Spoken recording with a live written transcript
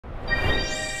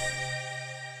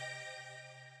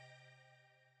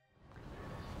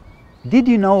Did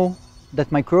you know that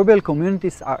microbial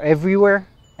communities are everywhere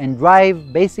and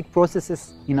drive basic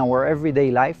processes in our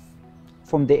everyday life?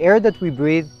 From the air that we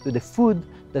breathe to the food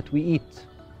that we eat.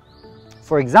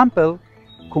 For example,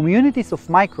 communities of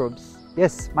microbes,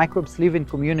 yes, microbes live in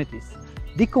communities,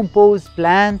 decompose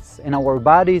plants and our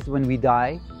bodies when we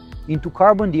die into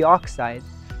carbon dioxide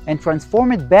and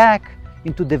transform it back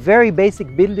into the very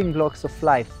basic building blocks of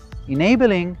life,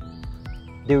 enabling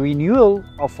the renewal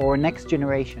of our next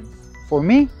generations. For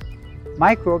me,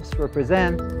 microbes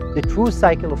represent the true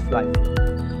cycle of life.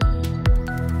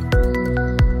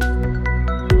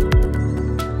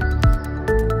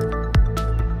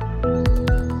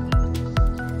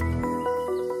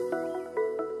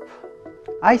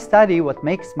 I study what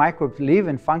makes microbes live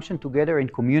and function together in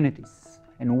communities,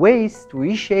 and ways to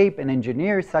reshape and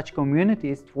engineer such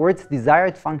communities towards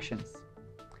desired functions.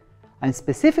 I'm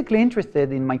specifically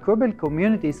interested in microbial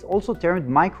communities, also termed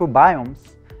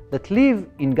microbiomes, that live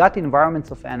in gut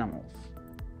environments of animals.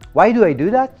 Why do I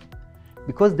do that?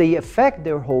 Because they affect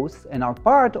their hosts and are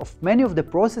part of many of the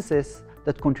processes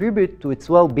that contribute to its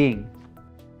well-being.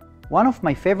 One of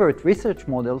my favorite research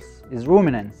models is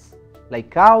ruminants, like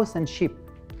cows and sheep,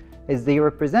 as they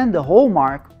represent the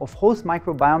hallmark of host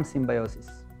microbiome symbiosis.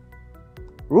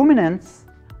 Ruminants,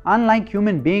 unlike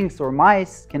human beings or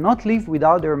mice, cannot live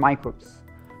without their microbes.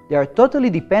 They are totally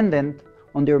dependent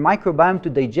on their microbiome to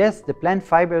digest the plant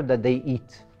fiber that they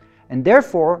eat, and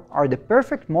therefore are the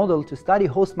perfect model to study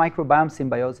host microbiome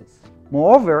symbiosis.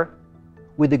 Moreover,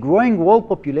 with the growing world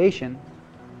population,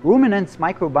 ruminants'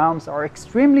 microbiomes are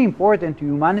extremely important to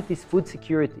humanity's food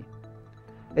security,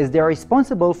 as they are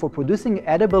responsible for producing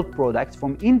edible products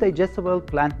from indigestible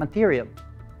plant material.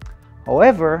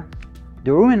 However,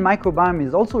 the rumen microbiome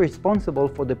is also responsible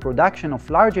for the production of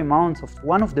large amounts of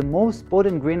one of the most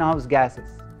potent greenhouse gases,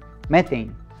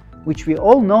 methane, which we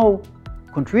all know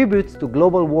contributes to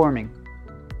global warming.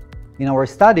 In our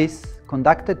studies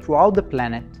conducted throughout the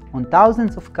planet on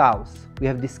thousands of cows, we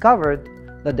have discovered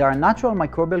that there are natural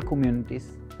microbial communities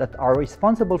that are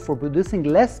responsible for producing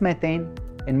less methane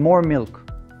and more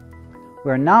milk.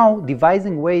 We are now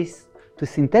devising ways to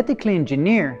synthetically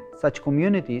engineer such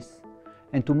communities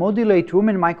and to modulate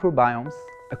rumen microbiomes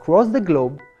across the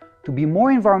globe to be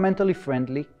more environmentally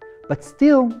friendly, but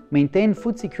still maintain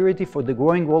food security for the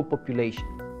growing world population.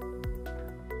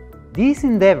 These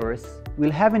endeavors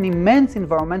will have an immense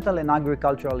environmental and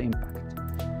agricultural impact.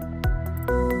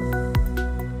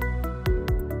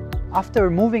 After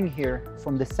moving here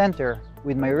from the center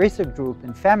with my research group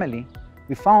and family,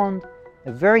 we found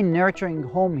a very nurturing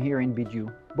home here in Bijou,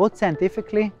 both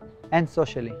scientifically and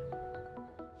socially.